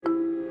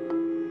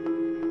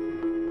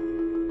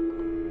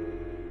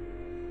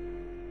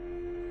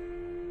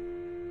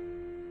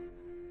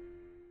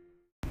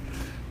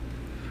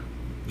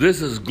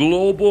This is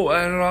Global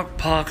Antioch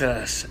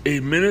Podcast,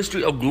 a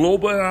ministry of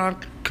Global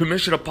Antioch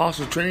Commission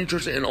Apostle Training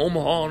Church in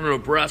Omaha,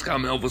 Nebraska.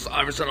 I'm Elvis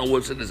Iverson. Our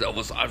website is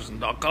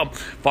elvisiverson.com.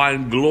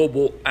 Find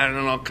Global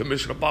Antioch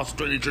Commission Apostle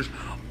Training Church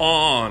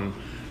on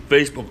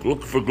Facebook.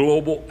 Look for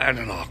Global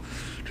Antioch.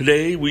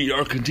 Today we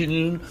are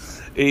continuing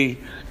a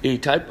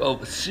type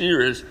of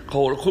series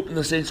called Equipping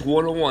the Saints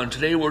 101.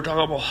 Today we're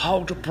talking about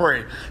how to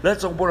pray.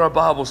 Let's open our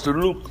Bibles to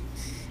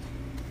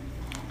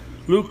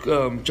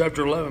Luke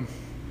chapter 11.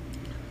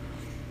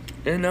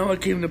 And now it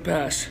came to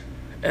pass,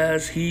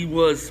 as he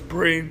was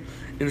praying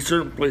in a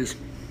certain place,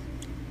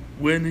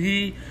 when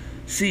he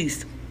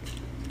ceased,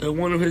 that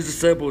one of his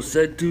disciples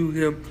said to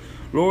him,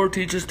 Lord,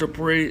 teach us to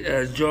pray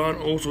as John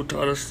also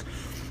taught us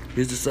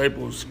his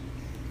disciples.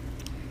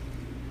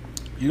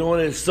 You know,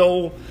 it is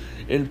so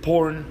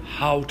important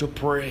how to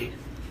pray.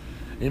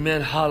 Amen.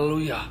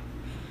 Hallelujah.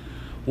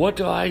 What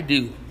do I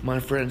do,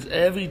 my friends?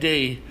 Every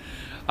day,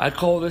 I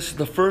call this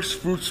the first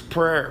fruits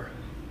prayer.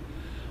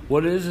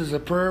 What it is a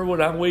prayer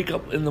when I wake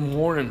up in the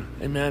morning.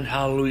 Amen.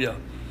 Hallelujah.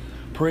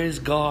 Praise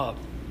God.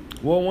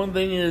 Well, one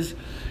thing is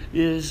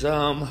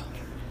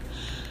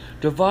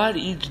divide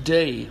each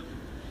day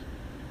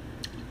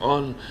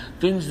on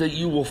things that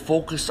you will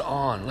focus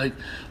on.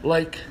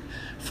 Like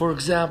for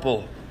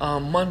example,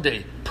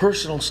 Monday,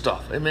 personal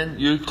stuff. Amen.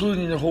 You're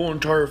including your whole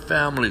entire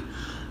family,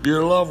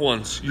 your loved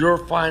ones, your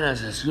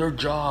finances, your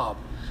job.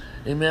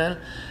 Amen.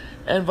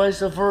 And vice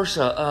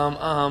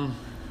versa.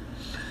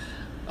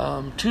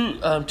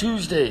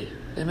 Tuesday,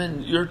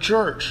 amen, your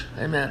church,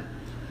 amen.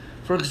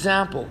 For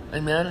example,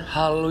 amen,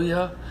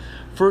 hallelujah.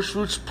 First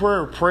fruits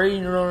prayer, pray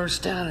in your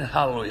understanding,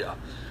 hallelujah.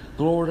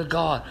 Glory to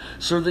God.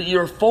 So that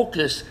you're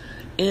focused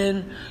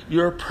in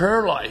your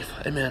prayer life,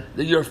 amen.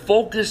 That you're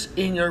focused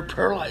in your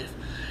prayer life.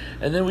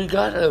 And then we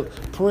got to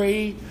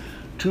pray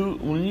to,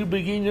 when you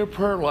begin your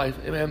prayer life,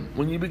 amen,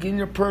 when you begin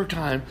your prayer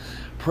time,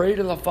 pray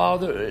to the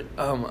Father,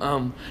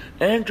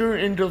 enter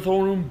into the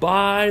throne room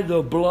by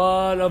the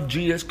blood of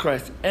Jesus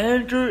Christ.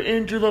 Enter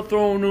into the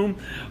throne room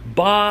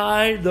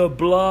by the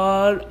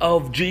blood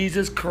of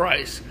Jesus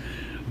Christ.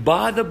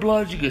 By the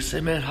blood of Jesus,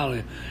 amen,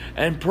 hallelujah.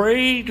 And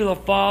pray to the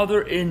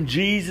Father in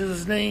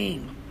Jesus'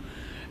 name.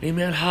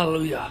 Amen,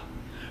 hallelujah.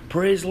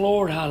 Praise the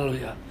Lord,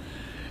 hallelujah.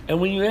 And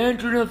when you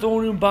enter into the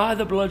throne room by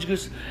the blood of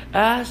Jesus,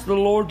 ask the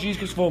Lord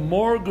Jesus for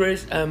more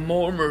grace and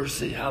more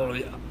mercy,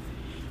 hallelujah.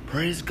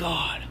 Praise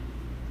God.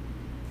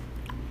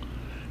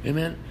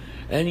 Amen.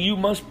 And you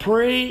must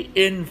pray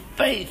in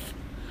faith.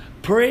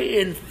 Pray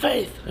in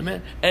faith.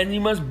 Amen. And you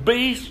must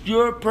base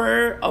your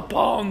prayer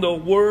upon the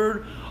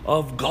Word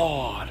of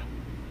God.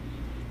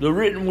 The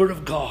written Word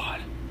of God.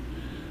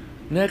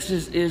 Next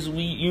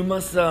you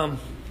must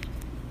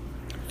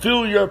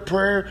fill your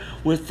prayer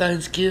with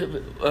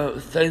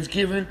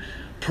thanksgiving,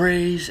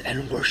 praise,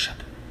 and worship.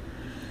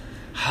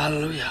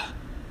 Hallelujah.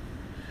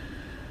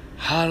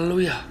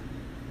 Hallelujah.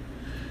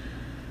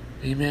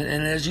 Amen.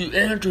 And as you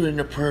enter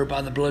into prayer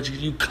by the blood of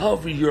Jesus, you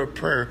cover your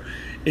prayer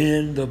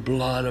in the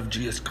blood of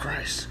Jesus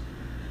Christ.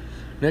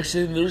 Next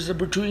thing, there's a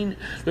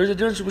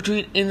difference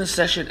between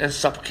intercession and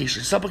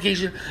supplication.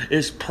 Supplication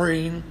is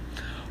praying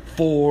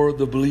for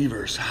the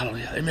believers.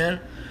 Hallelujah.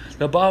 Amen.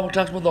 The Bible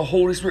talks about the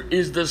Holy Spirit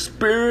is the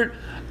spirit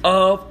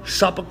of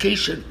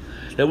supplication.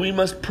 That we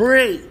must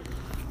pray.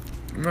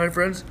 My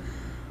friends,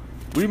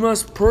 we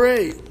must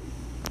pray.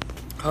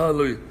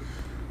 Hallelujah.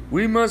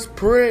 We must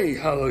pray.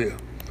 Hallelujah.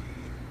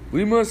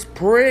 We must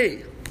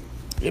pray.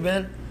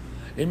 Amen.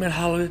 Amen.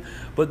 Hallelujah.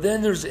 But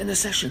then there's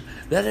intercession.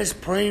 That is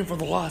praying for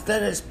the lost.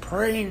 That is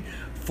praying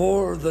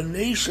for the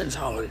nations.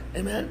 Hallelujah.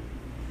 Amen.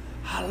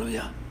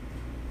 Hallelujah.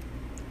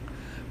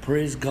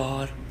 Praise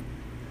God.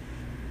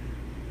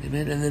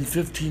 Amen. And then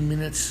 15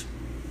 minutes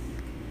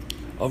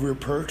of your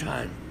prayer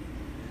time.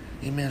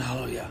 Amen.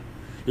 Hallelujah.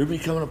 You're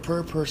becoming a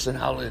prayer person.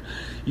 Hallelujah.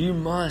 You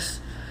must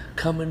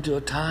come into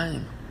a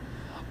time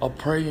of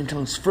praying in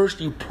tongues.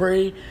 First, you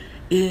pray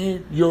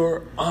in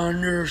your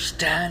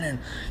understanding.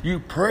 You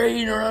pray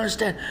in your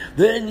understanding.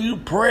 Then you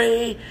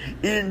pray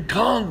in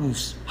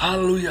tongues.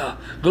 Hallelujah.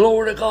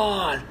 Glory to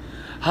God.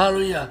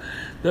 Hallelujah.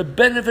 The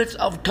benefits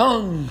of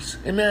tongues.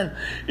 Amen.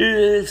 It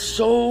is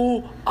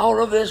so out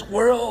of this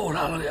world.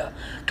 Hallelujah.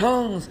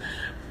 Tongues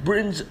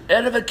brings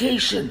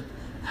edification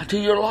to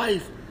your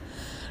life.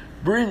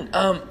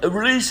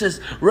 Releases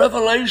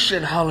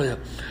revelation. Hallelujah.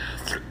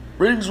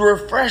 Brings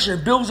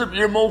refreshing. Builds up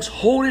your most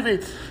holy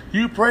faith.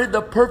 You pray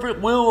the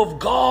perfect will of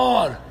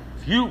God.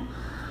 You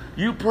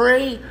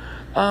pray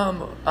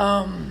for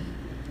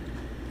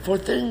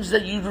things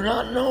that you do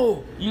not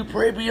know. You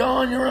pray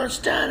beyond your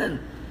understanding.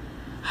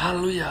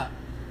 Hallelujah.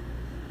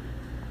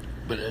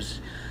 But as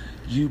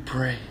you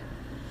pray,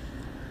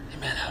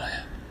 amen,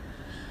 hallelujah.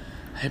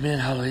 Amen,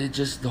 hallelujah.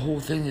 Just the whole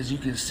thing is you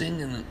can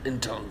sing in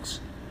tongues.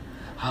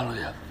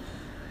 Hallelujah.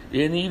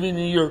 And even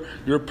in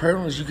your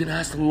prayers, you can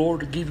ask the Lord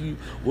to give you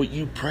what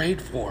you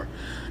prayed for.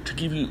 To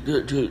give you,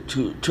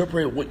 to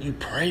interpret what you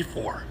prayed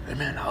for.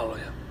 Amen,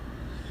 hallelujah.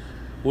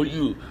 What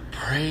you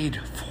prayed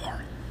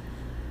for.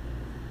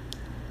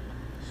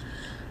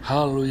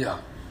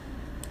 Hallelujah.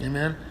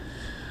 Amen.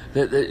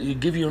 that you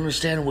give you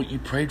understanding what you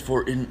prayed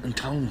for in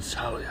tongues.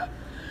 Hallelujah.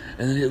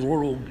 And then the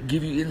Lord will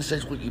give you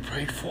insights what you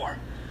prayed for.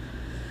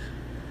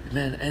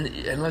 Amen.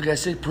 And like I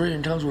said, praying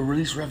in tongues will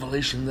release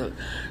revelation,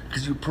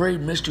 because you prayed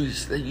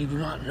mysteries that you do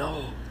not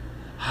know.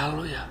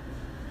 Hallelujah.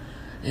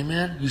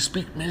 Amen. You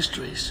speak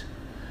mysteries.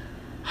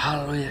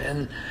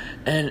 Hallelujah.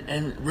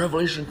 And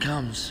revelation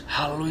comes.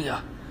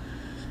 Hallelujah.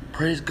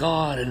 Praise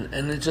God.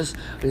 And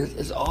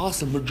it's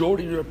awesome.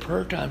 Majority of your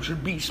prayer time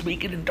should be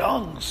speaking in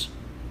tongues.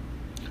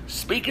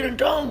 Speaking in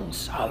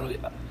tongues.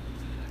 Hallelujah.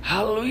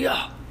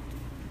 Hallelujah.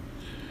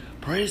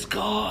 Praise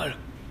God.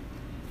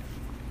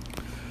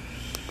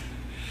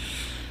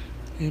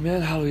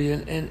 Amen.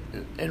 Hallelujah.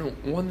 And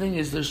one thing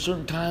is, there's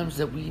certain times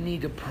that we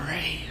need to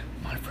pray,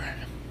 my friend.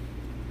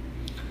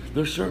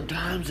 There's certain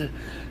times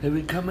that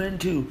we come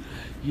into,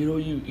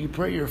 you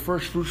pray your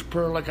first fruits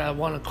prayer, like I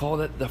want to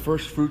call it the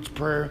first fruits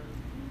prayer,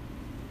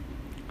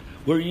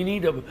 where you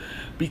need to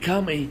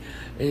become pray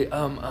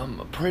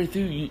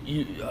through.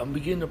 You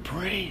begin to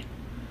pray.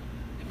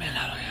 Amen.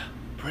 Hallelujah.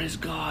 Praise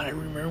God. I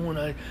remember when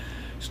I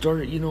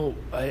started.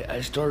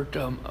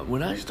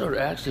 When I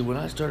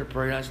started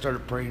praying, I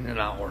started praying an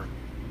hour.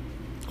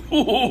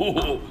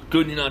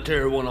 Couldn't you not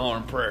tell 1 hour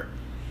in prayer?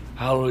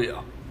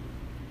 Hallelujah.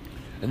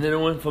 And then it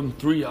went from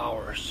 3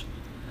 hours.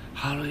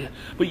 Hallelujah.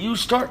 But you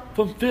start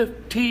from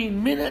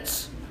 15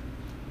 minutes.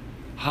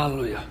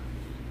 Hallelujah.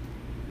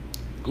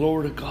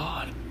 Glory to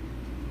God.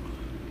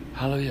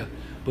 Hallelujah.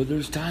 But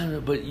there's time,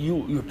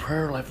 your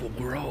prayer life will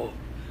grow.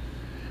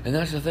 And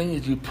that's the thing,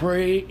 is you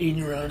pray in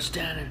your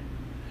understanding.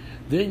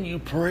 Then you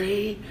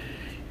pray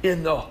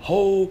in the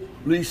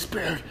Holy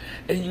Spirit.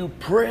 And you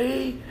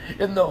pray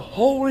in the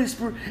Holy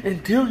Spirit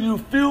until you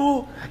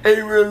feel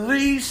a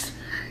release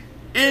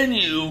in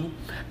you.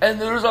 And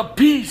there's a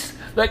peace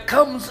that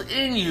comes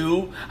in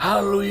you.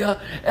 Hallelujah.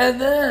 And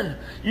then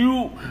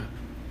you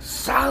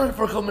silent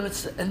for a couple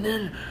minutes, and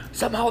then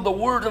somehow the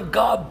word of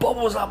God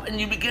bubbles up and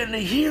you begin to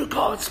hear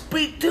God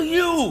speak to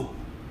you.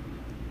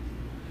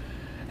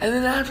 And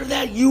then after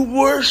that, you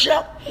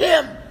worship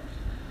Him.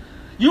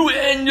 You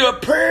end your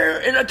prayer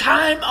in a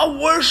time of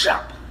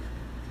worship.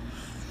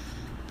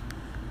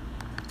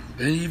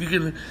 And you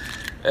begin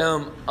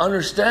to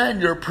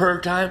understand your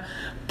prayer time.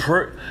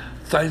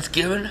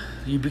 Thanksgiving.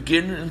 You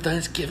begin in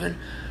thanksgiving,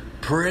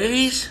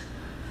 praise,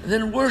 and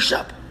then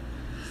worship.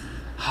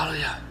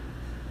 Hallelujah.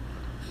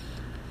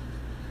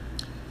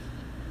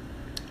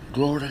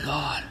 Glory to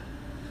God.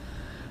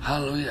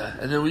 Hallelujah.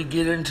 And then we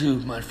get into,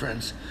 my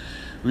friends,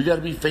 we got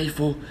to be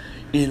faithful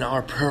in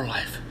our prayer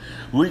life.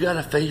 We got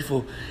to be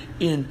faithful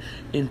in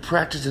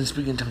practice and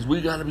speaking tongues.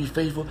 We got to be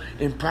faithful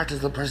in practice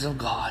the presence of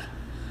God.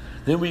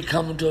 Then we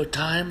come into a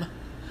time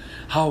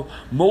how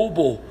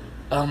mobile,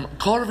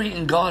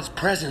 cultivating God's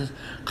presence.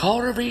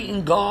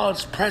 Cultivating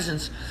God's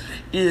presence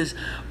is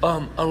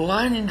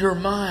aligning your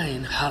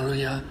mind.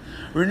 Hallelujah.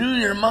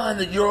 Renewing your mind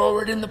that you're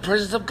already in the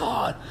presence of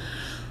God.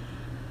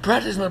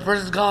 Practicing the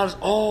presence of God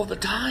all the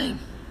time.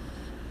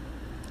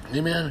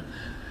 Amen.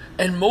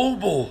 And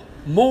mobile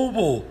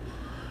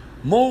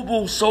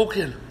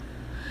soaking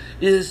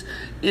is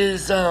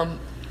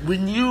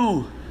when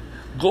you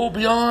go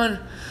beyond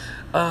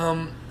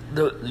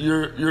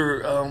your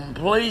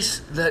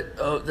place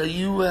that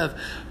you have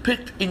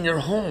picked in your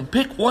home.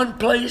 Pick one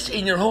place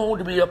in your home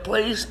to be a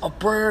place of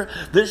prayer.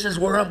 This is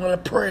where I'm going to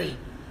pray.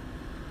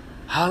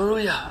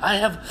 Hallelujah. I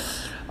have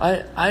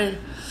a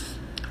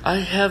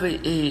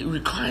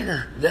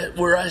recliner that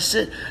where I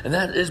sit, and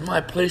that is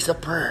my place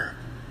of prayer.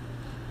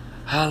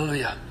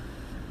 Hallelujah.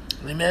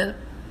 Amen.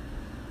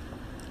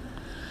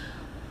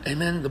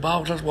 Amen. The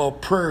Bible talks about a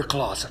prayer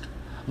closet.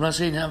 I'm not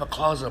saying have a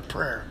closet of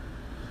prayer.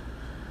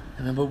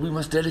 Amen. But we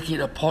must dedicate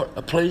a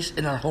place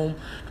in our home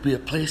to be a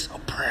place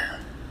of prayer.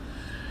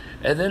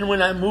 And then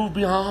when I move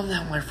beyond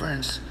that, my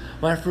friends,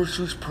 my first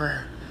fruits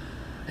prayer.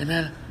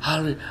 Amen.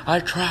 Hallelujah. I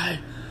try.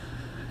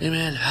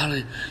 Amen.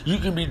 Hallelujah. You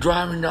can be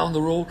driving down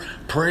the road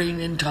praying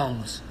in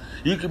tongues.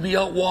 You can be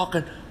out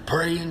walking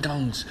praying in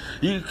tongues.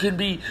 You can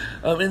be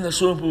in the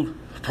swimming pool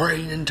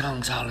praying in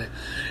tongues. Hallelujah.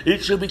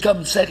 It should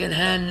become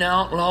secondhand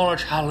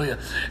knowledge. Hallelujah.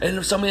 And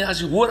if somebody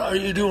asks you, what are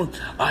you doing?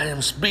 I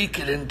am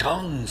speaking in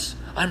tongues.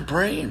 I'm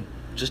praying.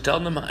 Just tell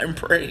them I'm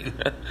praying.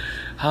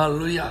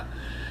 Hallelujah.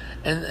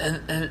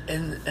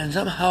 And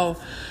somehow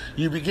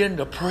you begin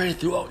to pray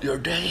throughout your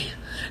day.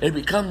 It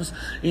becomes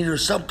in your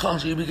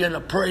subconscious. You begin to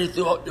pray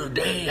throughout your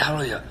day.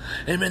 Hallelujah.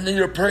 Amen. Then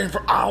you're praying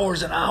for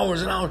hours and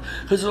hours and hours.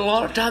 Because a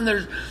lot of time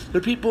there are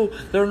people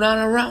that are not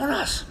around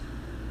us.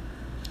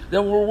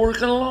 That we're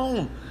working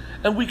alone.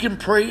 And we can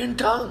pray in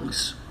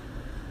tongues.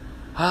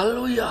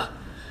 Hallelujah.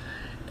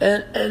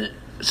 And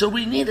so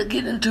we need to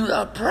get into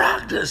the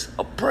practice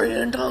of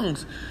praying in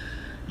tongues.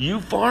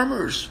 You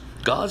farmers,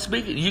 God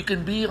speaking, you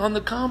can be on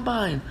the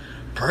combine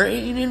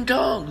praying in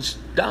tongues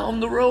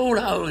down the road.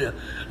 Hallelujah.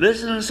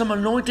 Listening to some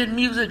anointed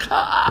music.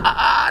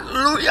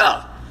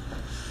 Hallelujah.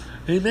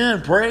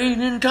 Amen.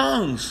 Praying in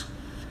tongues.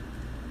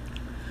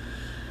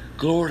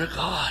 Glory to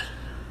God.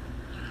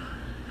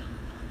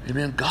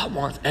 Amen. God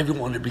wants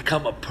everyone to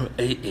become a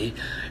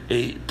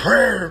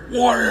prayer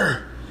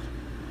warrior.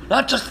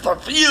 not just for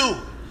you.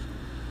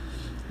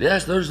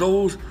 Yes, there's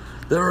those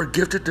that are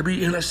gifted to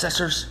be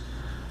intercessors.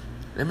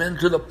 Amen.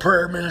 To the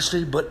prayer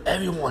ministry, but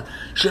everyone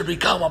should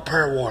become a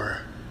prayer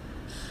warrior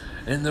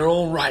in their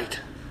own right.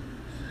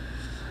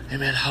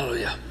 Amen.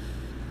 Hallelujah.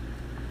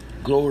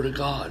 Glory to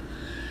God.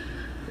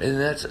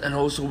 And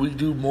also we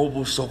do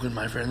mobile soaking,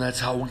 my friend. That's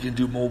how we can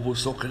do mobile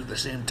soaking at the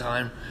same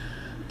time.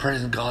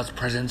 Present God's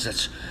presence.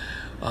 That's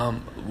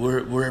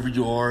wherever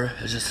you are.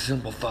 It's just a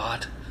simple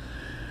thought.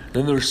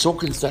 Then there's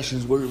soaking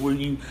sessions where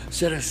you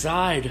set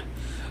aside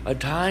a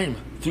time,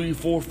 3,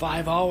 4,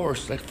 5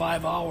 hours, like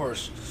 5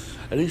 hours,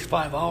 at least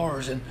 5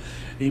 hours, and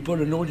you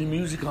put anointing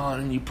music on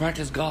and you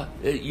practice God.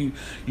 You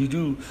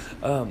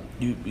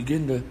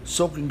begin to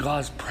soak in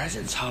God's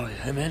presence.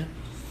 Hallelujah. Amen.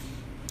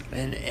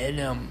 And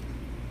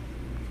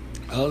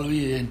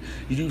hallelujah. And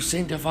you do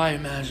sanctify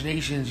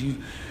imaginations. You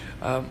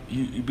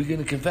begin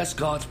to confess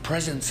God's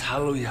presence.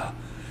 Hallelujah.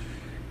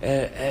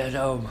 And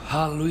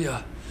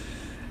hallelujah.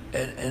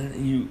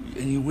 And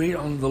you wait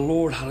on the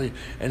Lord. Hallelujah.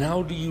 And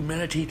how do you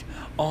meditate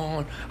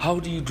on?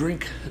 How do you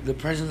drink the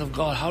presence of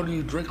God? How do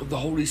you drink of the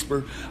Holy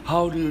Spirit?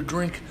 How do you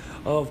drink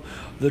of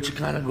the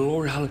Shekinah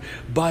glory? Hallelujah.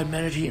 By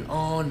meditating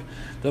on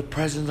the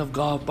presence of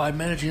God. By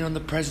meditating on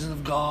the presence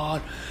of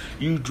God,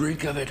 you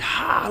drink of it.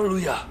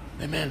 Hallelujah.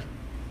 Amen.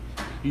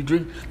 You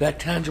drink that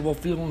tangible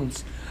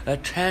feelings,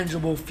 that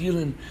tangible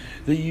feeling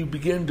that you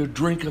begin to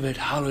drink of it.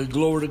 Hallelujah.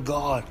 Glory to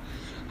God.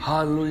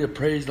 Hallelujah.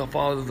 Praise the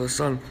Father, the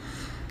Son,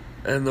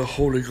 and the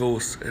Holy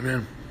Ghost.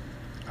 Amen.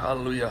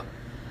 Hallelujah.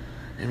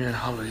 Amen.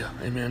 Hallelujah.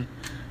 Amen.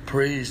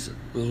 Praise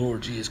the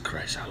Lord Jesus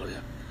Christ.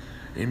 Hallelujah.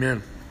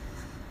 Amen.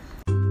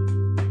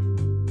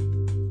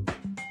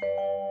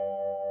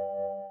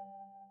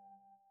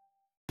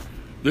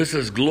 This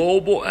is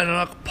Global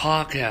Antioch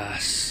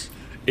Podcast,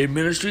 a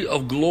ministry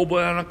of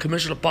Global Antioch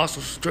Commission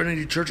Apostles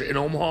Trinity Church in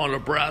Omaha,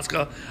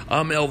 Nebraska.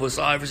 I'm Elvis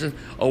Iverson.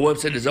 Our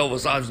website is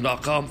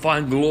elvisiverson.com.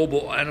 Find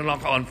Global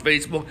Antioch on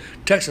Facebook.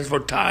 Text us for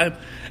time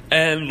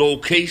and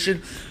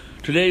location.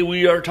 Today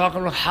we are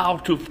talking about how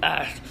to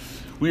fast.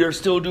 We are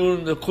still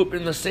doing the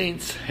Equipping the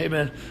Saints.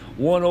 Amen.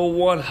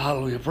 101.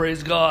 Hallelujah.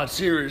 Praise God.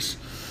 Serious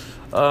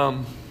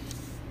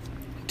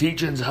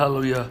teachings.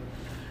 Hallelujah.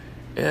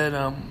 And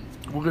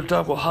we're going to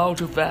talk about how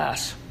to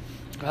fast.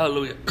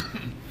 Hallelujah.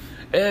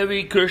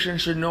 Every Christian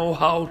should know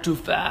how to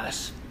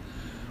fast.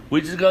 We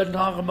just got to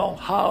talk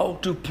about how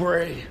to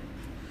pray.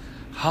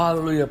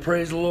 Hallelujah.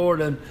 Praise the Lord.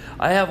 And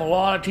I have a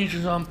lot of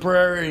teachings on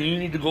prayer, and you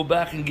need to go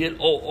back and get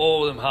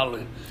all of them.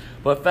 Hallelujah.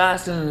 But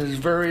fasting is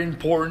very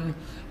important.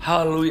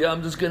 Hallelujah.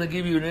 I'm just going to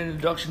give you an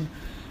introduction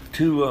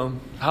to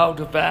how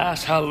to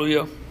fast.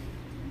 Hallelujah.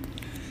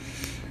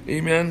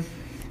 Amen.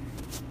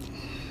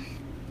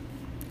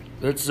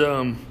 Let's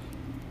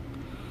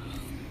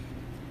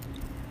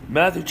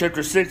Matthew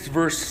chapter 6,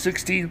 verse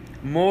 16.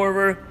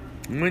 Moreover,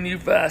 when you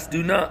fast,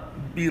 do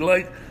not be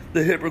like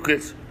the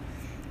hypocrites,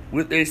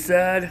 with a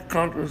sad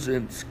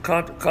countenance,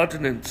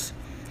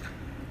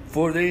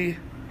 for they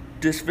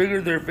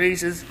disfigure their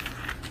faces,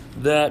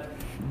 that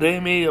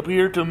they may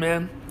appear to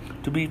men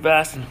to be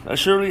fasting.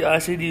 Assuredly, I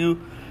say to you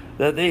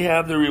that they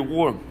have their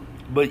reward.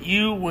 But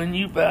you, when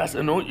you fast,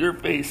 anoint your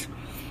face,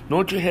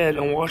 anoint your head,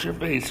 and wash your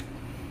face.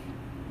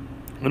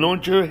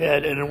 Anoint your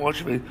head and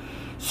wash your face,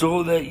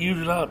 so that you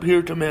do not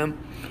appear to men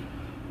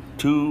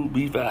to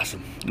be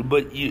fasting,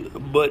 but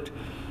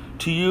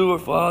to your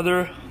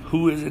Father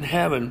who is in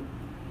heaven.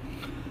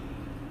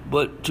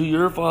 But to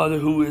your Father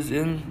who is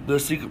in the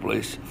secret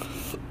place,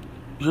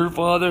 your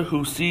Father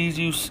who sees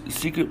you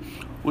secret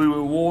will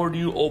reward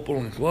you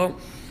openly. Well,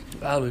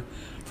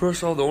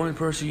 first of all, the only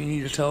person you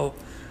need to tell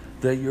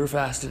that you're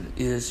fasting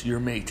is your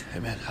mate.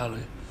 Amen.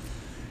 Hallelujah.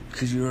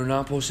 Because you are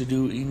not supposed to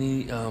do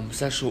any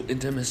sexual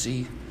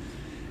intimacy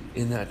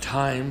in that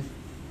time.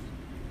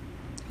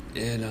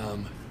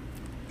 And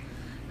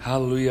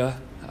hallelujah.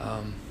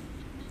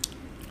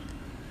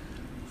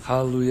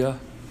 Hallelujah.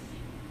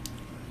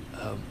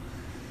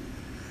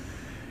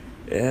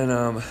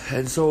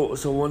 And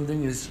so one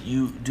thing is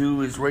you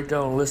do is write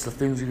down a list of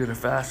things you're going to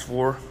fast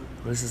for.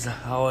 This is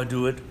how I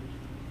do it.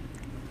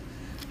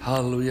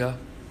 Hallelujah.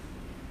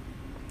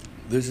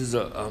 This is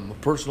a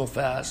personal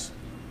fast.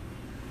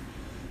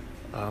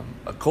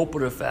 A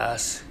cooperative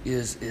fast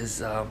is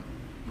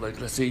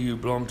like, let's say you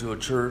belong to a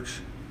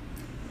church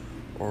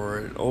or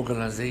an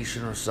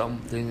organization or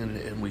something,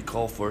 and we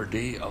call for a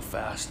day of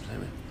fasting.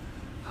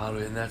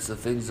 Hallelujah. And that's the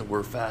things that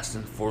we're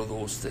fasting for,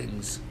 those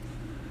things.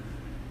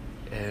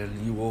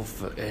 And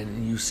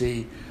you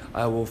say,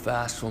 I will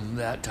fast from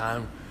that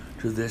time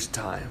to this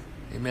time.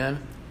 Amen.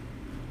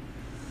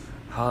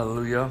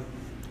 Hallelujah.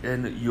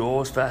 And you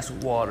always fast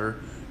with water.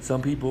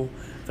 Some people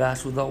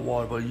fast without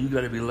water, but you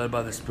got to be led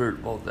by the Spirit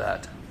about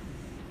that.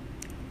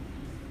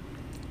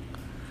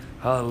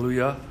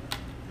 Hallelujah.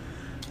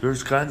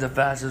 There's kinds of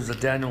fasts. There's a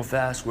Daniel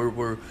fast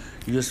where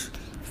you just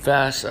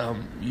fast.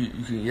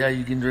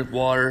 You can drink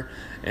water,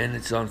 and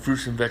it's on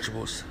fruits and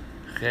vegetables.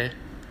 Okay.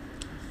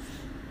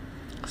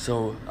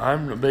 So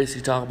I'm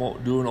basically talking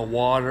about doing a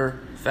water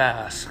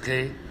fast.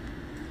 Okay.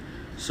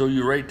 So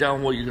you write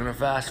down what you're gonna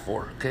fast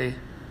for. Okay.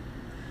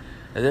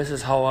 And this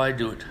is how I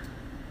do it.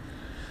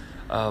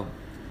 I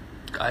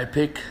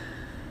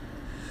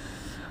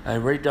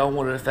write down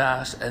what I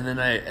fast, and then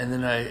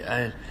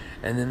I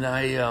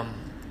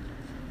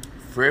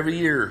for every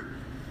year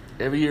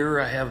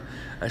I have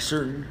a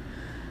certain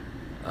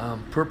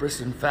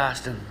purpose in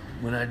fasting.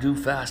 When I do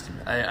fasting,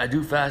 I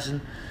do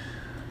fasting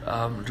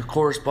to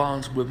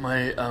correspond with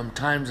my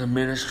times of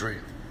ministry,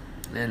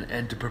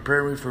 and to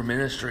prepare me for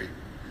ministry.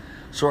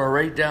 So I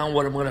write down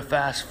what I'm going to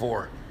fast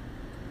for.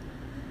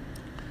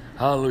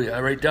 Hallelujah!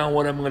 I write down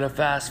what I'm going to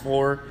fast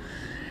for,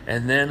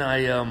 and then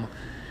I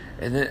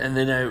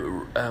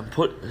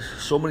put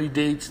so many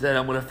dates that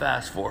I'm going to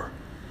fast for.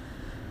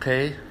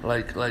 Okay,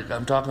 like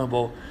I'm talking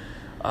about.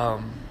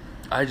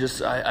 I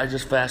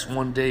just fast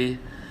one day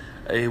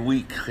a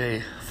week.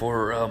 Okay,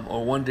 for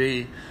or one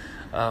day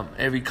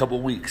every couple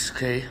weeks.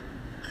 Okay.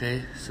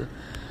 So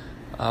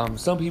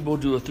some people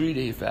do a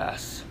 3-day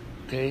fast.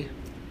 Okay,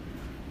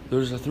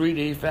 there's a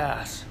 3-day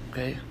fast.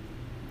 Okay,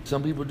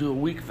 some people do a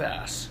week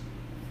fast,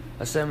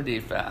 a 7-day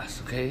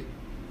fast. Okay.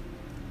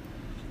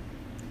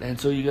 And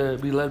so you got to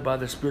be led by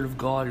the Spirit of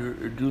God.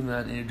 You're doing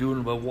that, and you're doing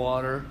it by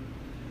water.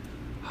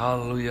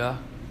 Hallelujah.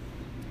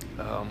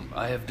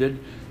 I have did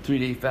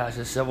 3-day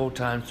fasts several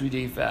times.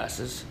 3-day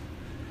fasts.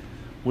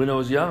 When I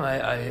was young,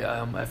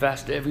 I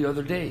fasted every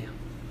other day.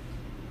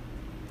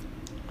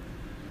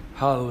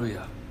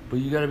 Hallelujah. But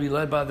you got to be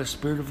led by the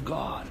Spirit of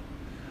God.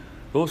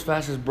 Those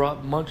fasts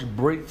brought much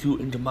breakthrough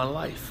into my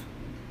life.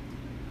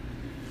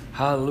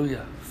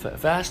 Hallelujah.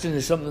 Fasting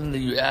is something that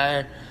you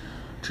add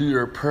to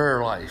your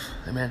prayer life.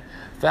 Amen.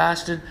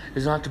 Fasting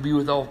is not to be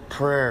without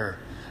prayer.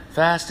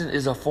 Fasting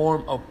is a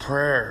form of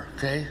prayer.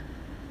 Okay.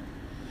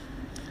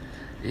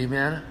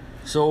 Amen.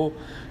 So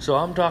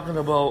I'm talking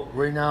about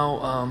right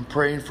now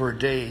praying for a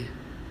day.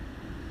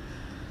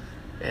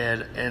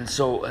 And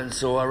so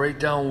I write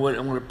down what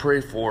I'm going to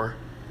pray for.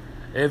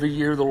 Every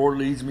year the Lord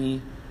leads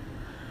me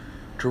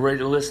to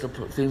write a list of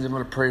things I'm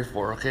going to pray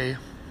for. Okay.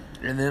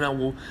 And then I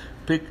will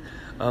pick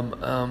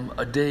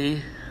a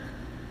day,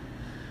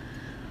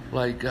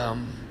 like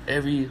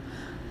every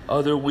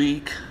other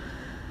week,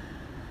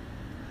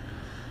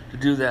 to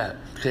do that.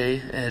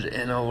 Okay,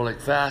 and I will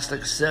like fast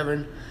like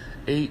 7,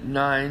 8,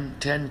 9,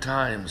 10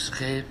 times.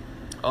 Okay,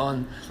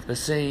 on the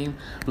same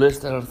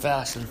list that I'm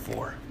fasting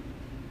for.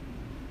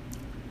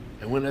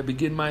 And when I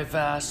begin my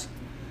fast,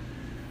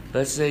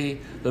 let's say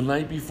the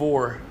night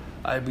before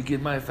I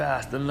begin my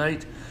fast, the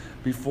night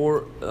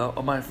before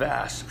my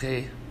fast.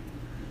 Okay.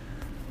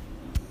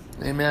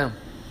 Amen.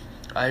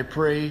 I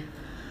pray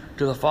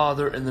to the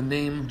Father in the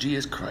name of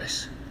Jesus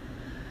Christ.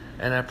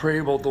 And I pray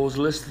about those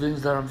list of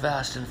things that I'm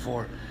fasting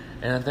for.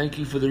 And I thank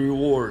you for the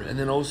reward. And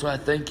then also I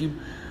thank you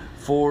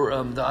for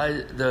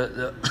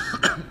the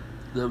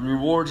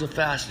rewards of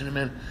fasting.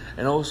 Amen.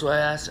 And also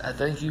I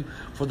thank you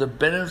for the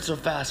benefits of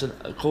fasting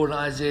according to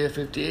Isaiah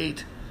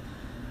 58.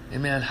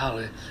 Amen.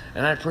 Hallelujah.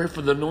 And I pray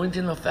for the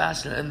anointing of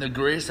fasting and the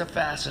grace of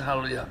fasting.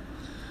 Hallelujah.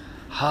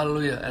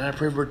 Hallelujah. And I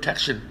pray for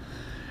protection.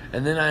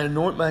 And then I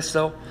anoint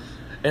myself,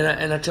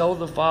 and I tell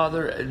the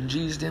Father in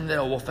Jesus' name that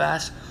I will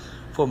fast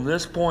from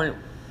this point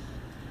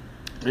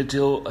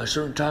until a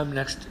certain time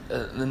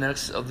the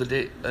next of the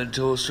day,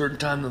 until a certain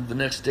time of the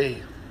next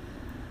day.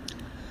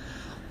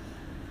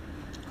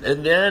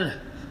 And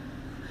then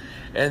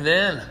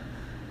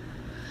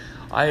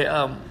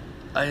I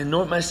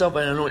anoint myself,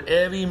 and I anoint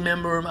every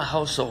member of my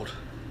household.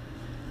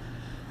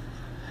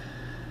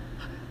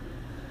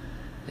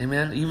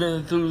 Amen.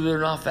 Even though they're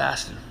not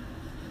fasting.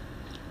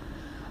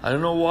 I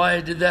don't know why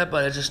I did that,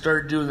 but I just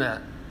started doing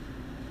that.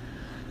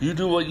 You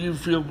do what you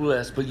feel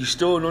blessed, but you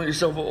still anoint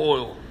yourself with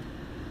oil.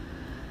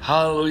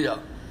 Hallelujah.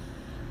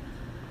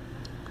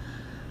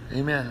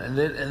 Amen. And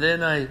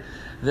then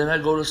I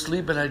go to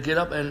sleep, and I get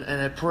up and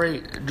I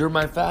pray. During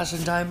my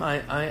fasting time, I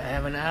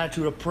have an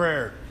attitude of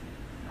prayer.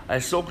 I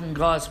soak in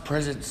God's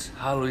presence.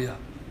 Hallelujah.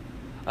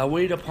 I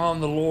wait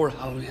upon the Lord.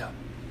 Hallelujah.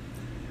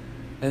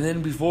 And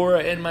then before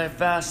I end my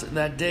fast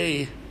that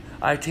day,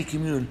 I take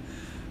communion.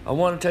 I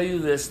want to tell you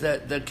this,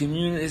 that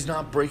communion is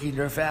not breaking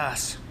your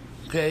fast.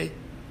 Okay?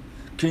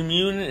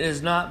 Communion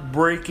is not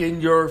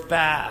breaking your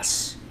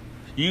fast.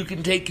 You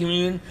can take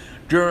communion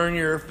during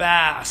your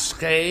fast.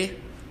 Okay?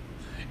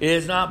 It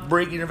is not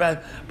breaking your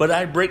fast. But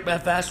I break my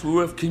fast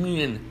with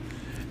communion.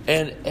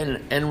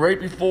 And right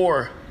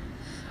before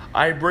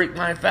I break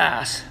my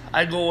fast,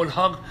 I go and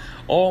hug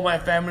all my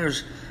family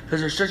members, because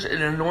there's such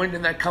an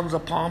anointing that comes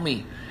upon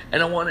me.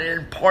 And I want to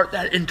impart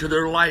that into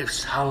their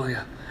lives.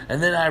 Hallelujah.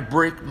 And then I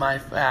break my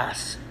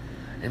fast.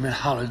 Amen.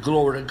 Hallelujah.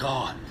 Glory to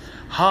God.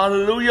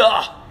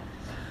 Hallelujah.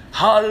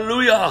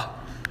 Hallelujah.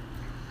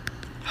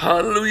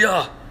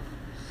 Hallelujah.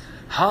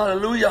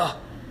 Hallelujah.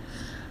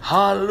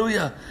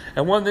 Hallelujah.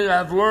 And one thing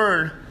I've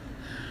learned,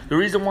 the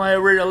reason why I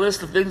write a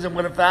list of things I'm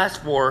going to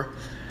fast for,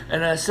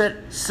 and I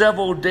set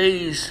several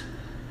days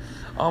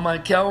on my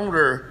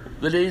calendar,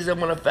 the days I'm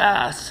going to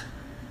fast,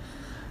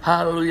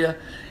 hallelujah,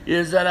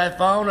 is that I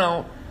found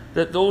out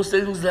that those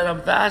things that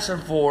I'm fasting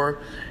for,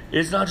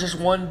 it's not just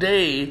one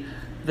day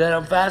that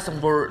I'm fasting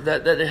for,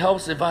 that it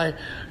helps if I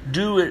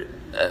do it.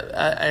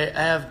 I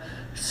have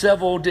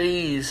several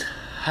days,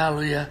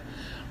 hallelujah,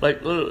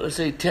 like let's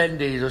say 10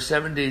 days or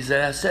 7 days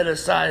that I set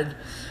aside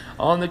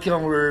on the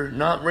calendar,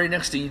 not right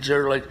next to each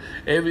other, like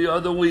every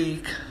other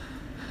week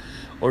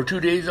or 2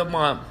 days a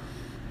month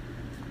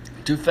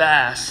to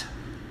fast.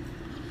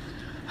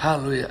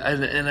 Hallelujah.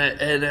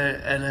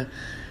 And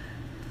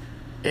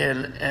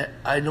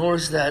I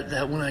noticed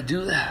that when I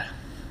do that,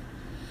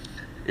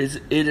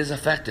 it is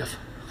effective.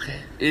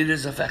 Okay, it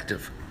is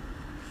effective.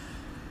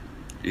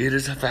 It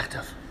is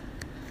effective.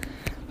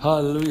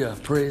 Hallelujah.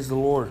 Praise the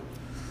Lord.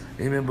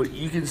 Amen. But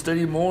you can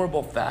study more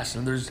about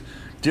fasting. There's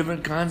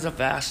different kinds of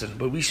fasting.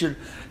 But we should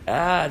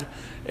add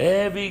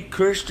every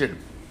Christian.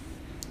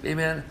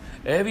 Amen.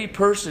 Every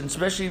person,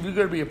 especially if you're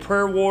going to be a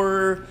prayer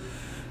warrior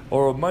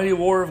or a mighty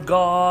warrior of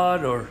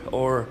God,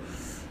 or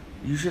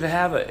you should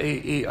have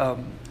a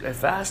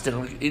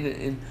fasting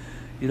in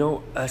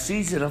a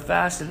season of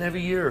fasting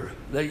every year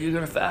that you're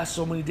going to fast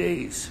so many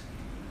days.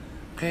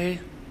 Okay?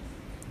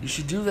 You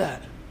should do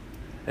that.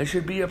 It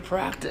should be a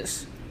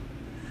practice.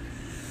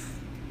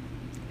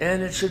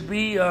 And it should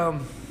be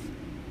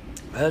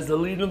as the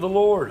leading of the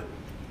Lord.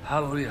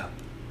 Hallelujah.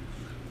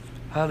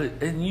 Hallelujah.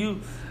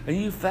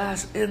 And you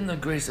fast in the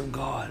grace of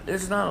God.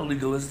 It's not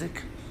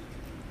legalistic.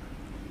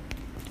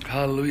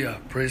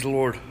 Hallelujah. Praise the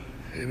Lord.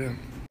 Amen.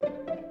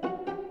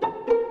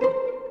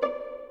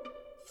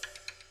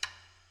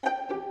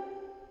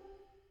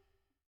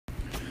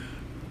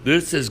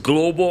 This is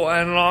Global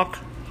Analog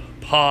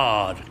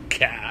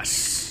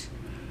Podcast,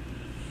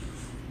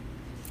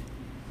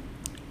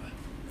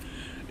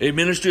 a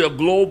ministry of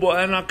Global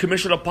Analog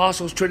Commission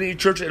Apostles Trinity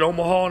Church in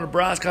Omaha,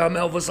 Nebraska. I'm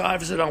Elvis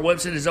Iverson. Our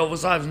website is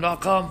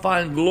elvisiverson.com.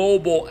 Find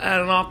Global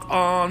Analog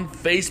on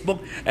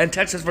Facebook and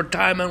text us for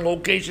time and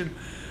location.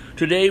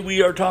 Today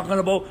we are talking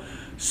about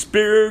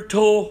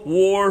spiritual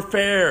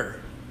warfare.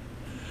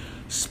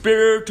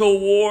 Spiritual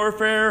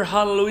warfare.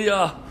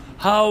 Hallelujah.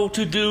 How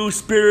to do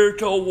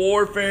spiritual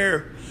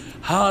warfare.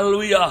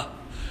 Hallelujah.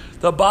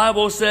 The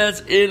Bible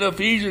says in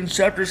Ephesians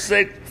chapter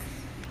 6,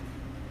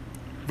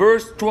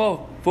 verse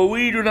 12, for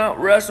we do not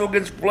wrestle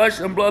against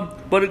flesh and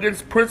blood, but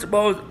against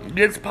principalities,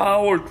 against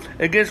powers,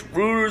 against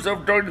rulers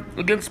of darkness,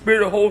 against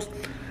spiritual hosts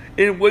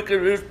in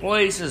wicked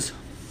places.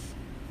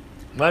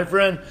 My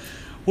friend,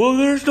 well,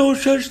 there's no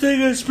such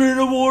thing as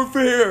spiritual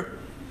warfare.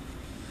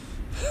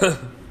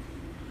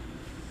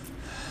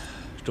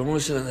 Don't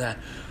listen to that.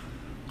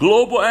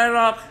 Global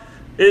Analog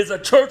is a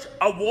church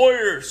of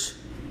warriors.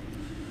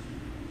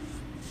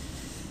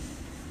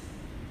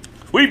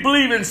 We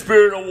believe in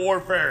spiritual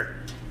warfare.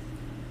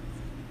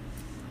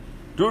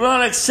 Do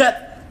not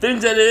accept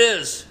things that it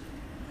is.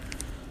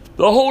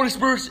 The Holy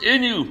Spirit's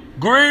in you.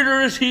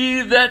 Greater is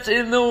He that's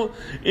in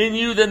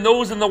you than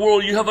those in the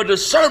world. You have a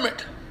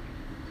discernment.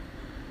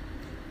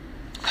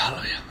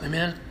 Hallelujah.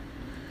 Amen.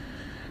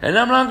 And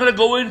I'm not going to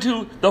go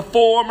into the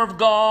form of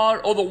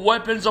God or the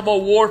weapons of a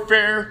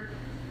warfare.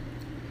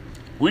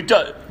 We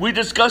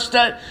discussed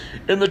that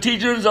in the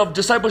teachings of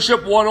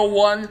Discipleship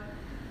 101.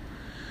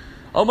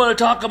 I'm going to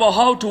talk about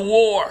how to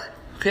war.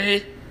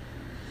 Okay?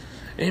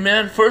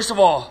 Amen. First of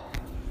all,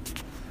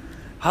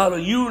 how do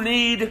you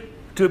need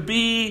to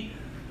be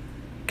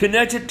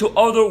connected to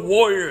other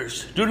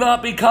warriors? Do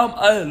not become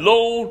a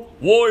lone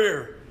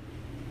warrior.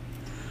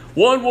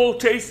 One will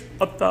chase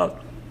 1,000.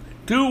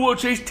 Two will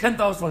chase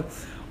 10,000.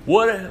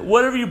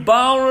 Whatever you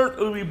bound on earth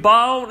will be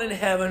bound in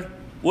heaven.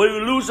 Whatever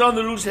you loose on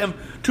the loose in heaven.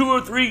 2 or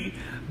 3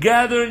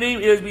 gather in name,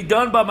 it is be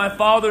done by my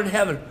Father in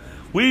heaven.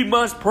 We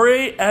must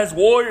pray as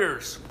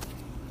warriors.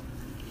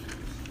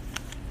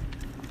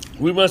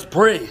 We must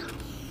pray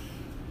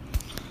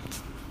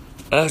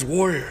as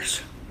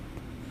warriors.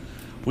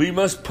 We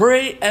must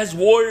pray as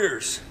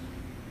warriors.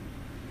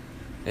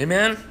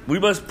 Amen? We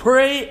must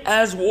pray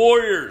as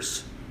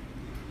warriors.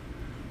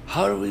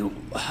 How do we...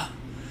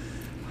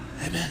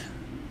 Amen.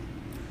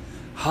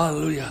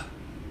 Hallelujah.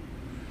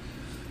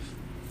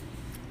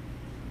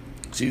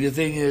 See, the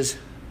thing is,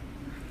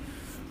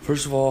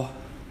 first of all,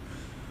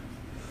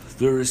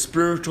 there is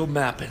spiritual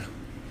mapping.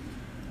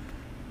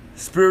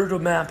 Spiritual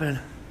mapping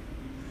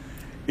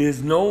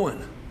is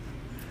knowing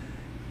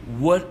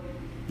what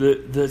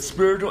the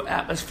spiritual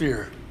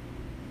atmosphere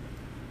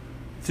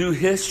through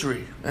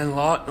history and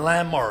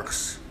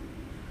landmarks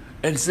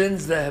and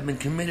sins that have been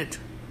committed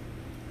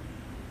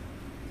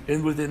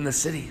within the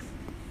city.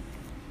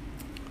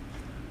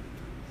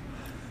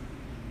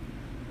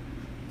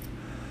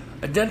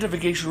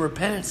 Identification,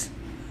 repentance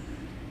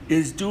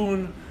is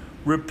doing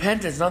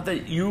repentance. Not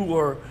that you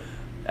are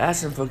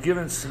asking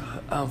forgiveness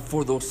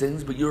for those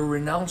things, but you're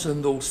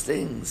renouncing those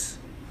things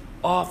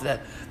off,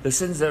 that the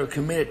sins that are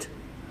committed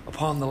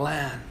upon the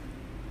land.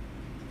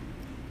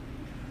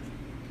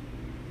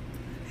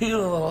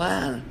 Healing the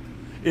land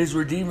is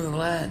redeeming the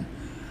land.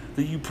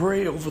 That you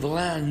pray over the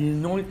land, you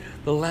anoint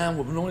the land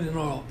with anointing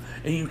oil,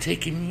 and you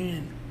take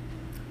communion.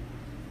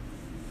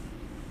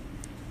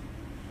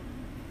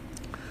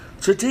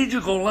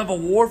 Strategical level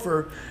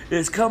warfare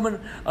is coming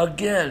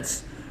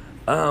against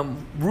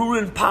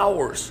ruling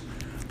powers.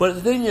 But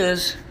the thing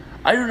is,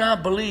 I do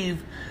not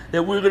believe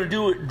that we're going to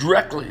do it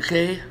directly,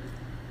 okay?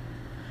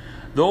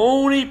 The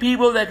only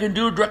people that can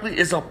do it directly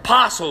is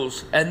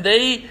apostles, and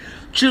they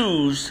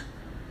choose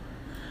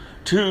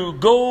to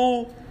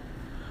go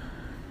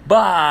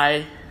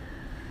by,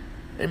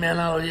 amen,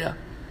 hallelujah.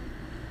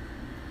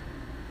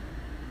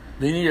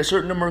 They need a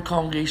certain number of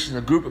congregations,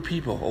 a group of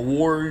people, a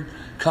ward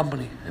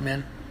company,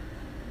 amen,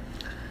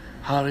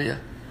 hallelujah.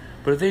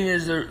 But the thing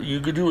is, you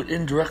could do it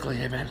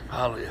indirectly, amen,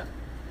 hallelujah.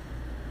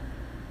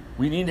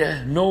 We need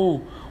to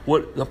know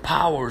what the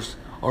powers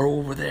are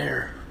over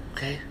there,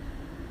 okay?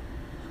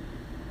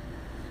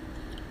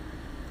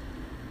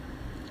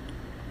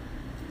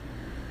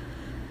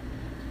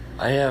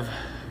 I have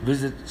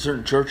visited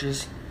certain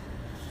churches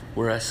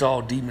where I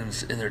saw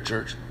demons in their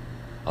church.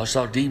 I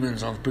saw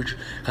demons on the preacher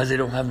because they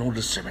don't have no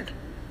discernment.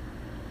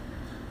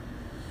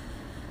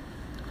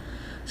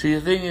 See,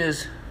 the thing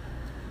is,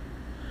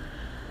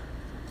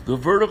 the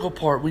vertical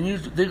part, when you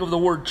think of the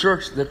word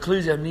church, the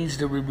ecclesia needs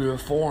to be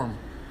reformed.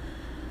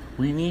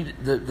 We need,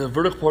 the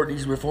vertical part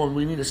needs to be reformed.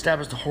 We need to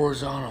establish the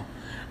horizontal.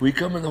 We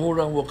come in the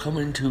horizontal, we'll come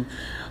into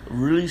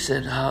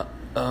releasing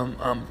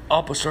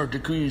apostolic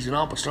decrees and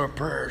apostolic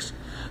prayers.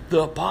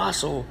 The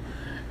apostle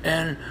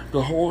and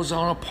the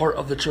horizontal part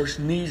of the church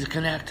needs to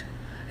connect.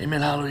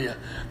 Amen, hallelujah.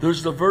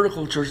 There's the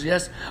vertical church.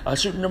 Yes, a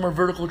certain number of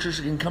vertical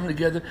churches can come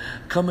together,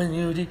 come in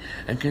unity,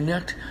 and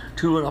connect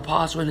to an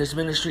apostle in his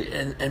ministry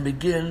and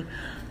begin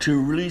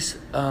to release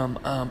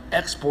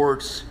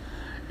exports.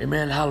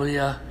 Amen,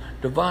 hallelujah.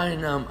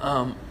 Divine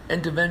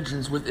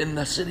interventions within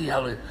the city,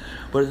 hallelujah.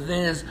 But the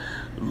thing is,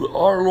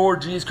 our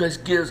Lord Jesus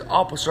Christ gives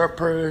apostolic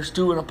prayers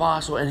to an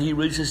apostle, and he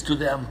releases to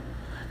them.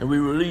 And we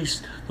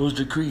release those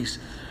decrees.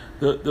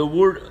 The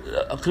word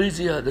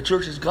ecclesia, the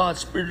church, is God's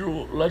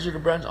spiritual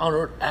legislative branch on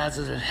earth as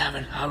is in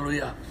heaven.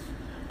 Hallelujah.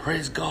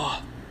 Praise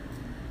God.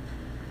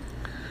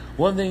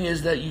 One thing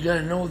is that you got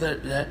to know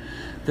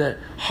that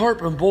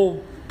harp and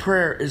bowl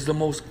prayer is the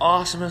most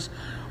awesomest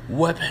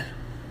weapon.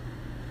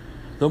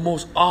 The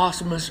most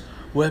awesomest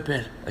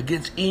weapon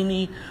against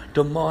any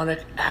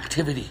demonic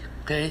activity.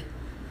 Okay?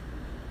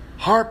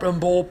 Harp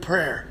and bowl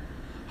prayer.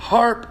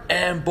 Harp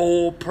and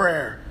bowl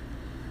prayer.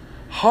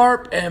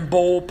 Harp and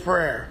bowl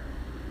prayer.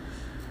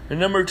 And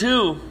number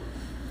 2,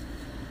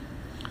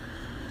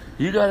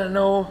 you got to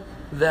know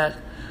that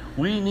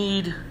we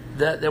need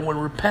that when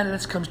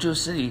repentance comes to a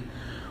city,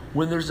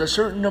 when there's a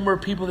certain number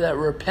of people that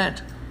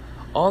repent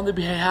on the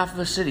behalf of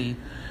the city,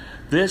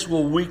 this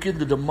will weaken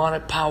the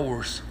demonic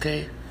powers.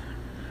 Okay.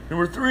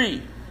 Number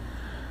 3,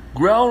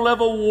 ground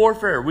level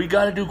warfare. We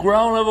got to do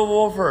ground level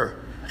warfare.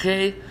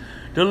 Okay.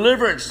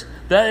 Deliverance.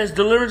 That is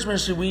deliverance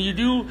ministry.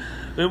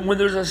 When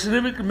there's a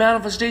significant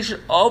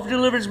manifestation of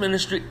deliverance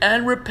ministry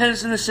and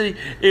repentance in the city,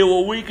 it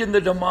will weaken the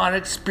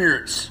demonic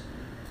spirits.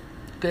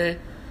 Okay?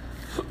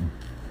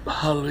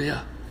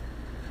 Hallelujah.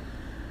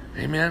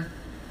 Amen.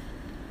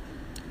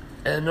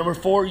 And number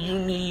 4, you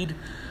need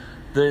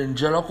the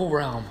angelical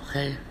realm.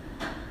 Okay?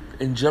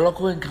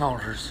 Angelical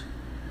encounters.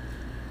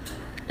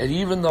 And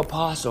even the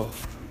apostle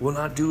will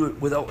not do it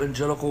without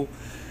angelical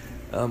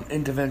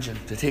intervention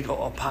to take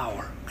out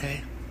power.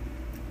 Okay?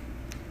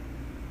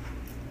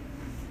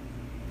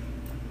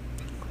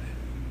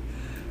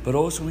 But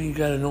also we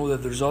got to know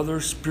that there's other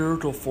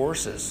spiritual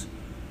forces.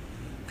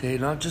 Okay,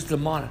 not just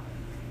demonic,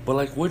 but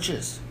like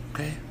witches.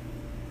 Okay?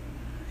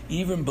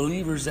 Even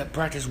believers that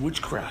practice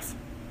witchcraft.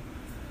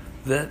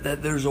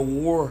 That there's a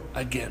war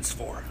against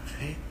for.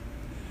 Okay?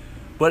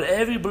 But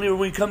every believer,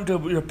 when you come to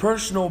your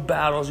personal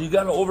battles, you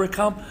got to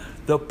overcome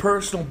the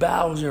personal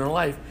battles in your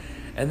life.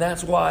 And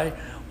that's why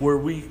where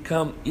we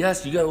come,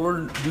 yes, you got to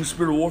learn to do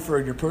spiritual warfare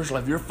in your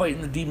personal life. You're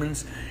fighting the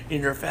demons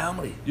in your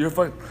family. You're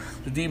fighting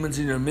the demons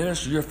in your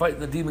ministry. You're fighting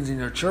the demons in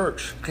your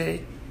church,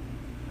 okay?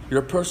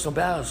 Your personal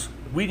battles.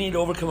 We need to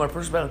overcome our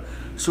personal battles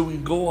so we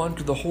can go on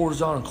to the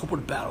horizontal and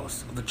corporate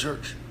battles of the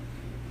church,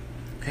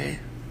 okay?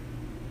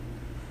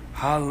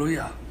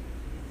 Hallelujah.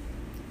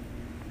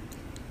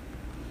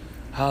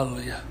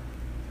 Hallelujah.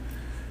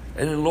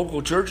 And in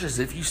local churches,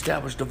 if you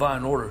establish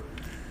divine order,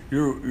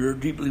 you're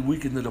deeply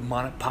weakening the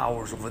demonic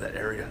powers over that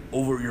area,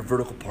 over your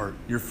vertical part.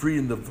 You're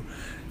freeing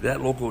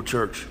that local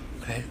church.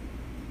 Okay?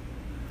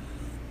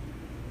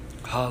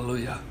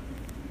 Hallelujah.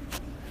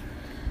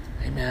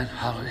 Amen.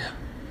 Hallelujah.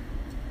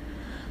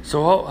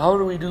 So how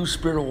do we do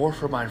spiritual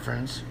warfare, my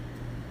friends?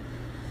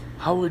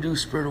 How do we do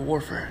spiritual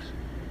warfare?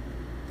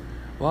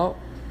 Well,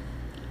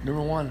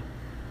 number 1,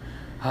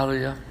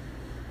 hallelujah.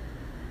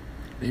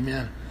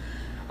 Amen.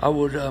 I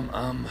would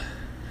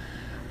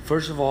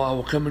first of all, I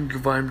will come in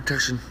divine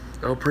protection.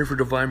 I will pray for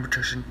divine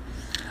protection.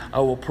 I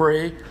will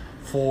pray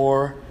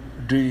for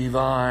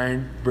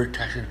divine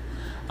protection.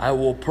 I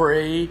will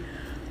pray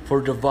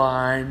for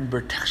divine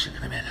protection.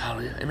 Amen.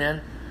 Hallelujah.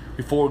 Amen.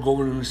 Before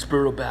going into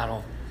spiritual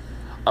battle,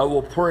 I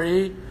will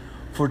pray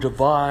for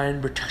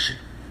divine protection.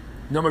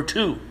 Number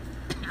 2,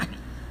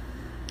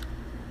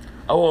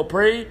 I will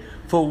pray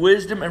for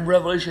wisdom and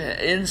revelation and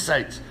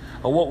insights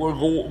of what we're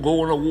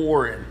going to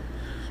war in.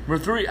 Number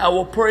 3, I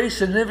will pray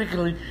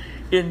significantly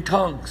in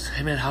tongues.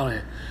 Amen.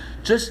 Hallelujah.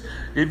 Just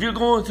if you're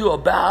going through a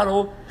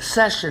battle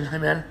session,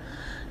 amen,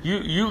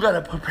 You got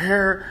to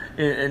prepare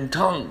in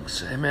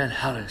tongues. Amen.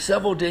 Hallelujah.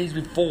 Several days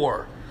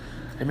before.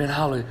 Amen.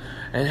 Hallelujah.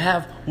 And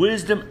have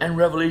wisdom and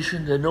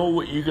revelation to know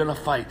what you're going to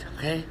fight.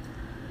 Okay?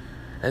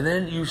 And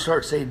then you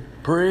start saying,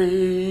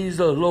 praise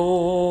the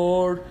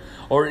Lord.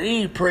 Or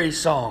any praise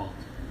song.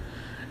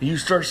 You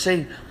start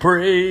saying,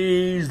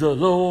 praise the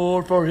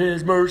Lord, for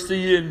his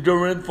mercy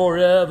endureth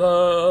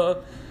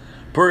forever.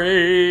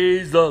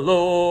 Praise the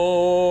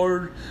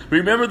Lord.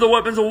 Remember the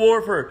weapons of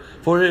warfare,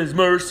 for his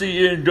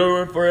mercy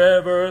endureth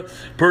forever.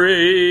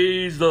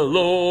 Praise the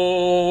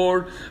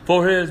Lord,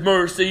 for his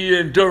mercy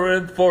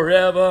endureth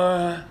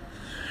forever.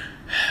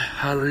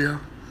 Hallelujah.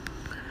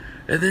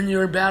 And then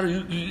you're in battle.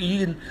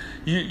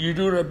 You're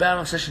doing a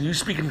battle session. You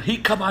speaking. He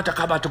kamata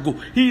kamata go.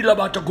 He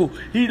lamata go.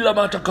 He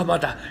lamata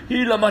kamata.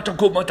 He lamata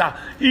komata.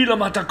 He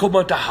lamata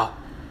komata.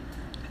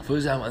 For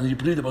example, and you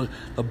plead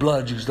the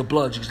blood juice, the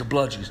blood juice, the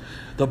blood juice,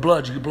 the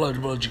blood juice,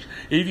 blood juice.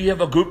 If you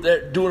have a group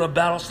that doing a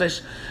battle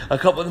session, a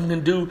couple of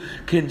them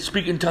can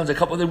speak in tongues. A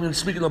couple of them can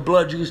speak in the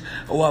blood juice,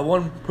 while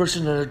one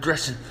person is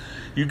addressing.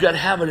 You got to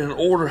have it in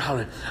order.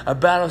 How a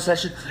battle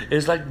session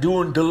is like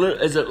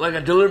like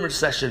a deliverance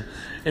session.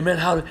 Amen.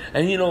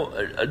 And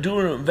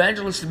doing an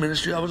evangelistic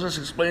ministry. I was just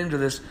explaining to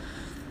this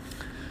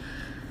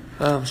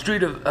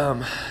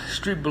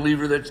street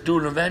believer that's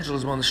doing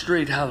evangelism on the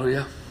street.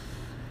 Hallelujah.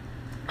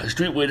 A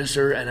street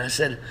witnesser, and I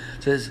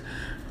says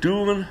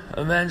doing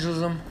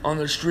evangelism on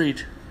the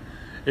street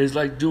is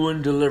like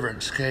doing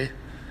deliverance. Okay,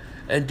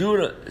 and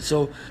doing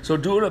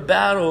a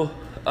battle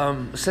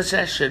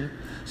session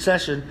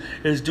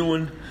is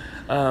doing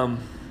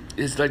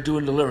is like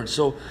doing deliverance.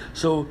 So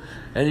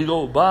and you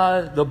go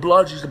by the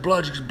blood juice,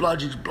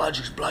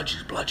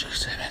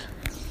 amen.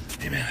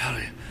 Amen,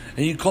 hallelujah.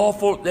 And you call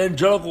for the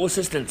angelical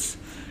assistance.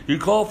 You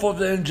call for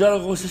the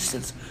angelical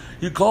assistance.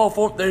 You call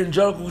for the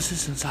angelical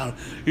assistance.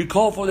 You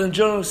call for the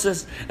angelical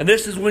assistance. And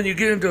this is when you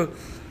get into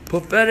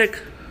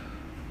prophetic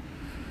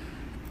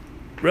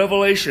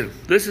revelation.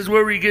 This is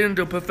where we get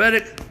into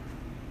prophetic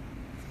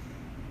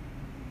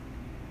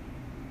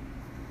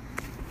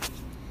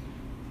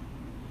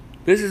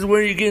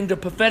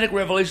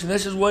revelation.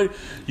 This is what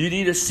you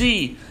need to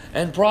see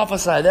and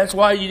prophesy. That's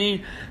why you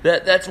need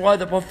that. That's why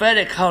the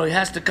prophetic, hallelujah,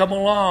 has to come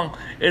along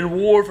in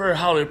warfare.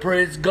 Hallelujah.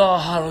 Praise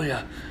God.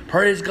 Hallelujah.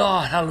 Praise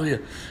God. Hallelujah.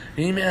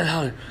 Amen.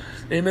 Hallelujah.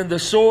 Amen. The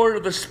sword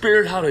of the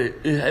Spirit. Hallelujah.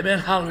 Amen.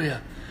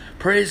 Hallelujah.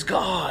 Praise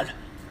God.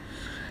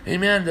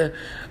 Amen.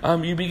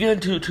 You begin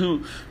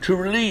to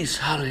release,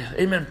 hallelujah.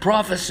 Amen.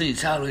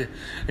 Prophecies, hallelujah.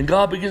 And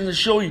God begins to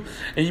show you,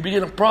 and you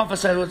begin to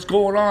prophesy what's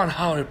going on,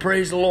 hallelujah.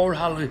 Praise the Lord,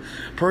 hallelujah.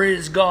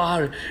 Praise God,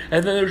 hallelujah.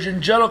 And then there's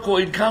angelical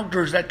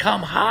encounters that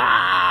come,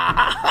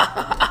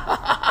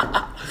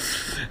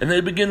 and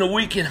they begin to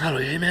weaken,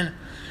 hallelujah. Amen.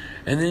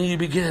 And then you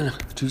begin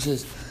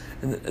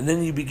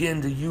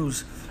to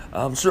use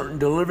certain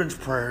deliverance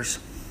prayers,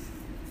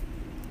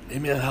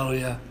 amen,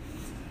 hallelujah,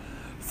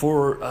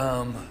 for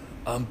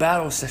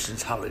battle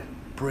sessions, hallelujah.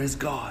 Praise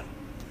God.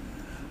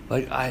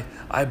 Like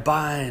I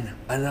bind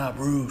and I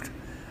uproot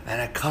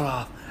and I cut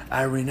off,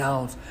 I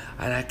renounce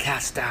and I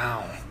cast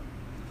down.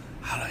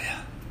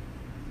 Hallelujah.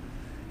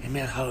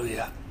 Amen.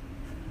 Hallelujah.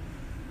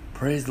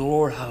 Praise the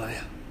Lord.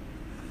 Hallelujah.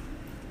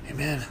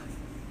 Amen.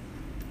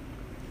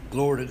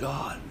 Glory to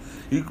God.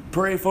 You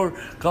pray for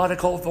God to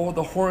call for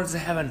the horns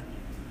of heaven.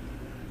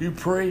 You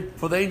pray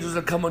for the angels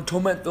to come and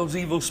torment those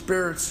evil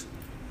spirits.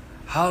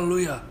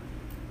 Hallelujah.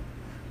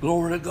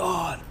 Glory to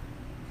God.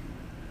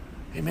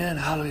 Amen.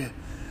 Hallelujah.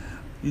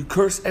 You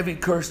curse every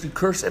curse. You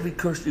curse every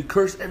curse. You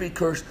curse every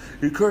curse.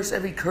 You curse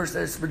every curse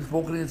that has been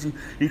spoken against you.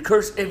 You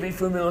curse every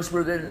familiar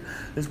spirit that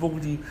has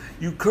spoken to you.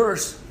 You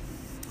curse.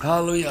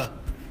 Hallelujah.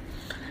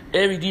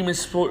 Every demon,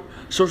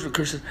 sorcerer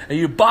curses. And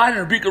you bind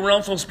and rebuke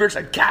around some spirits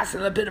and cast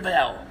in the pit of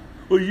hell.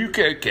 Well, you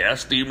can't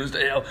cast demons to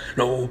hell.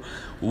 No.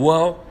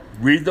 Well,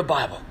 read the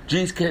Bible.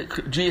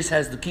 Jesus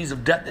has the keys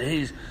of death and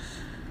Hades.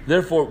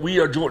 Therefore, we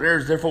are joint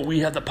heirs. Therefore, we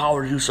have the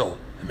power to do so.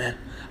 Amen.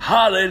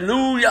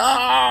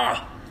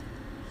 Hallelujah.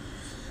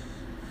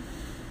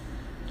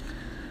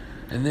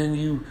 And then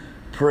you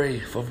pray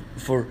for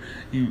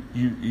you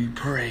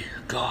pray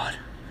God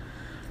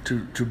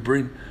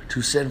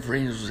to send for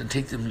angels and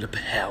take them to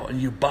hell,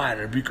 and you bind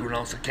and rebuke and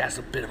renounce and cast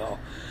a pit of hell.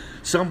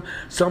 Some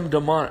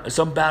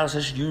battle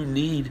session you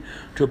need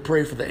to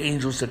pray for the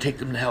angels to take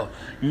them to hell.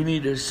 You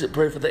need to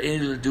pray for the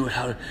angels to do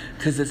it,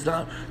 because it's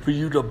not for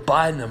you to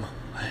bind them,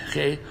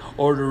 okay,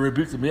 or to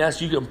rebuke them.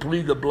 Yes, you can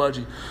plead the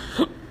blood,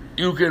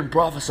 you can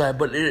prophesy,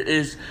 but it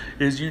is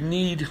you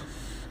need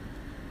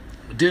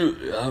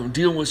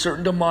dealing with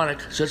certain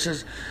demonic, such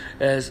as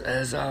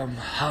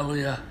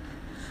hallelujah.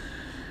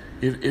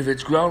 If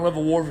it's ground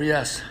level warfare,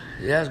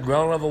 yes,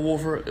 ground level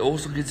warfare. It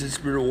also gets in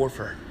spirit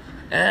warfare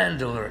and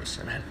deliverance,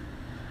 amen.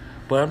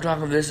 But I'm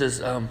talking. This is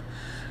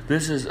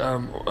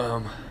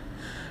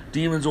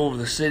demons over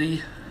the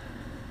city,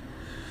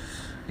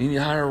 any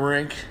higher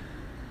rank,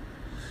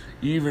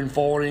 even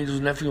fallen angels,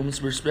 Nephilim,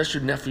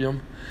 especially Nephilim,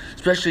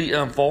 especially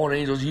fallen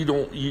angels.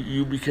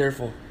 You be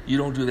careful. You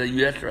don't do that.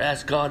 You have to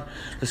ask God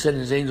to send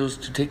His angels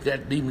to take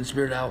that demon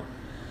spirit out.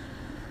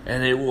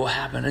 And it will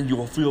happen, and you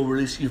will feel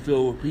release, you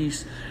feel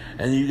peace,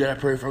 and you gotta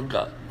pray for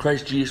God,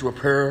 Christ Jesus,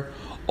 repair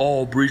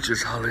all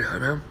breaches. Hallelujah,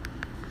 amen.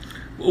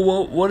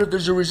 Well, what if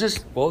there's a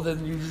resistance? Well,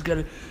 then you just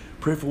gotta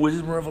pray for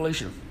wisdom and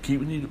revelation.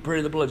 Keep need to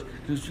pray the blood,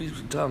 you speak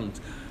in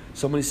tongues.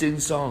 Somebody sing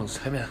songs,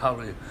 amen,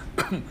 hallelujah.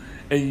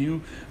 And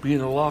you begin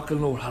to lock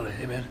and load, hallelujah,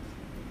 amen.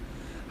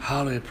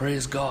 Hallelujah,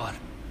 praise God.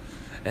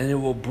 And it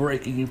will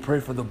break, and you pray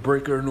for the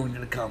breaker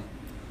anointing to come.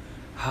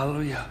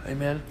 Hallelujah,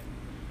 amen.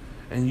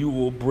 And you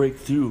will break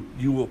through.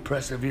 You will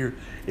persevere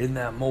in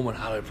that moment.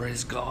 Hallelujah.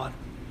 Praise God.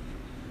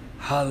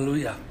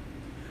 Hallelujah.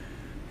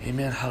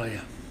 Amen.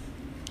 Hallelujah.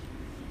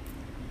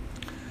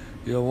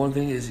 You know, one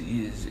thing is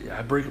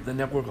I break up the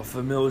network of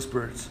familiar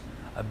spirits.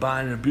 I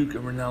bind and rebuke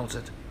and renounce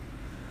it.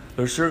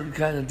 There are certain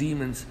kind of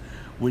demons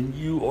when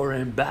you are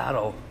in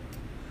battle.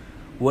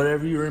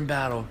 Whatever you're in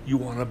battle, you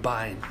want to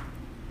bind.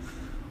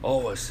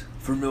 Always.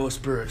 Familiar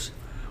spirits.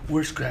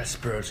 Witchcraft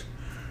spirits.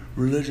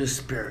 Religious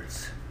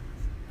spirits.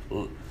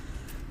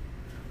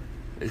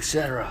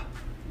 Etc.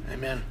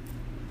 Amen.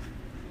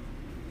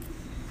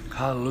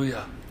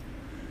 Hallelujah.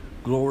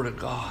 Glory to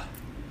God.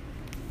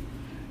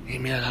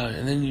 Amen. Hallelujah.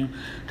 And then you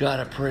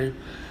gotta pray.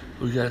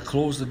 We gotta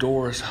close the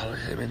doors.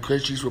 Hallelujah. Amen.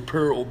 Christ Jesus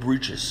repair all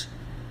breaches.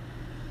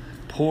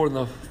 Pour in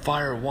the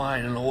fire,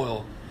 wine, and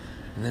oil.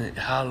 And then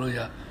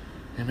hallelujah.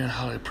 Amen.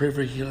 Hallelujah. Pray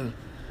for healing.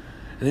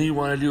 And then you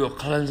want to do a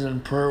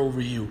cleansing prayer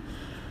over you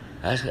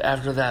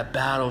after that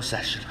battle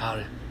session.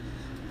 Hallelujah.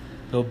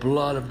 The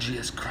blood of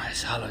Jesus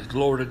Christ. Hallelujah.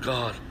 Glory to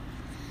God.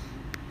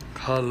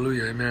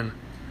 Hallelujah. Amen.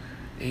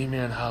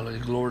 Amen. Hallelujah.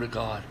 Glory to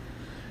God.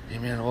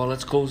 Amen. Well,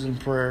 let's close in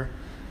prayer.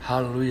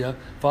 Hallelujah.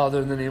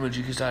 Father, in the name of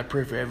Jesus, I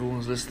pray for everyone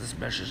who's listening to this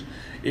message.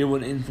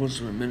 Everyone influenced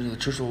the ministry of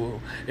the church of the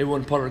world.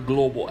 Everyone part of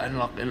global and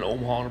in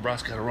Omaha,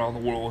 Nebraska, and around the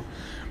world.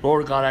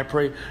 Lord God, I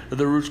pray that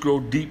the roots grow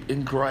deep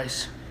in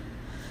Christ.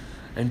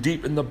 And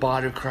deep in the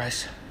body of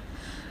Christ.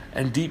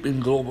 And deep in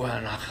global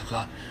and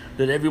God.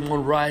 That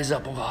everyone rise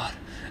up, oh God,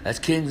 as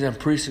kings and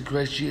priests of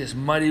Christ Jesus.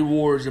 Mighty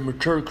warriors and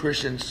mature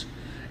Christians.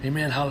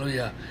 Amen,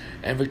 hallelujah.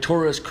 And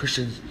victorious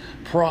Christians,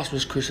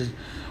 prosperous Christians,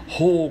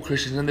 whole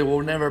Christians, and they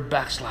will never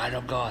backslide,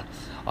 oh God.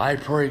 I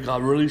pray,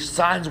 God, release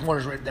signs and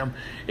wonders right now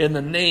in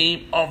the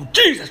name of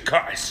Jesus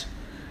Christ.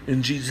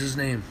 In Jesus'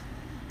 name,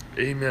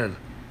 amen.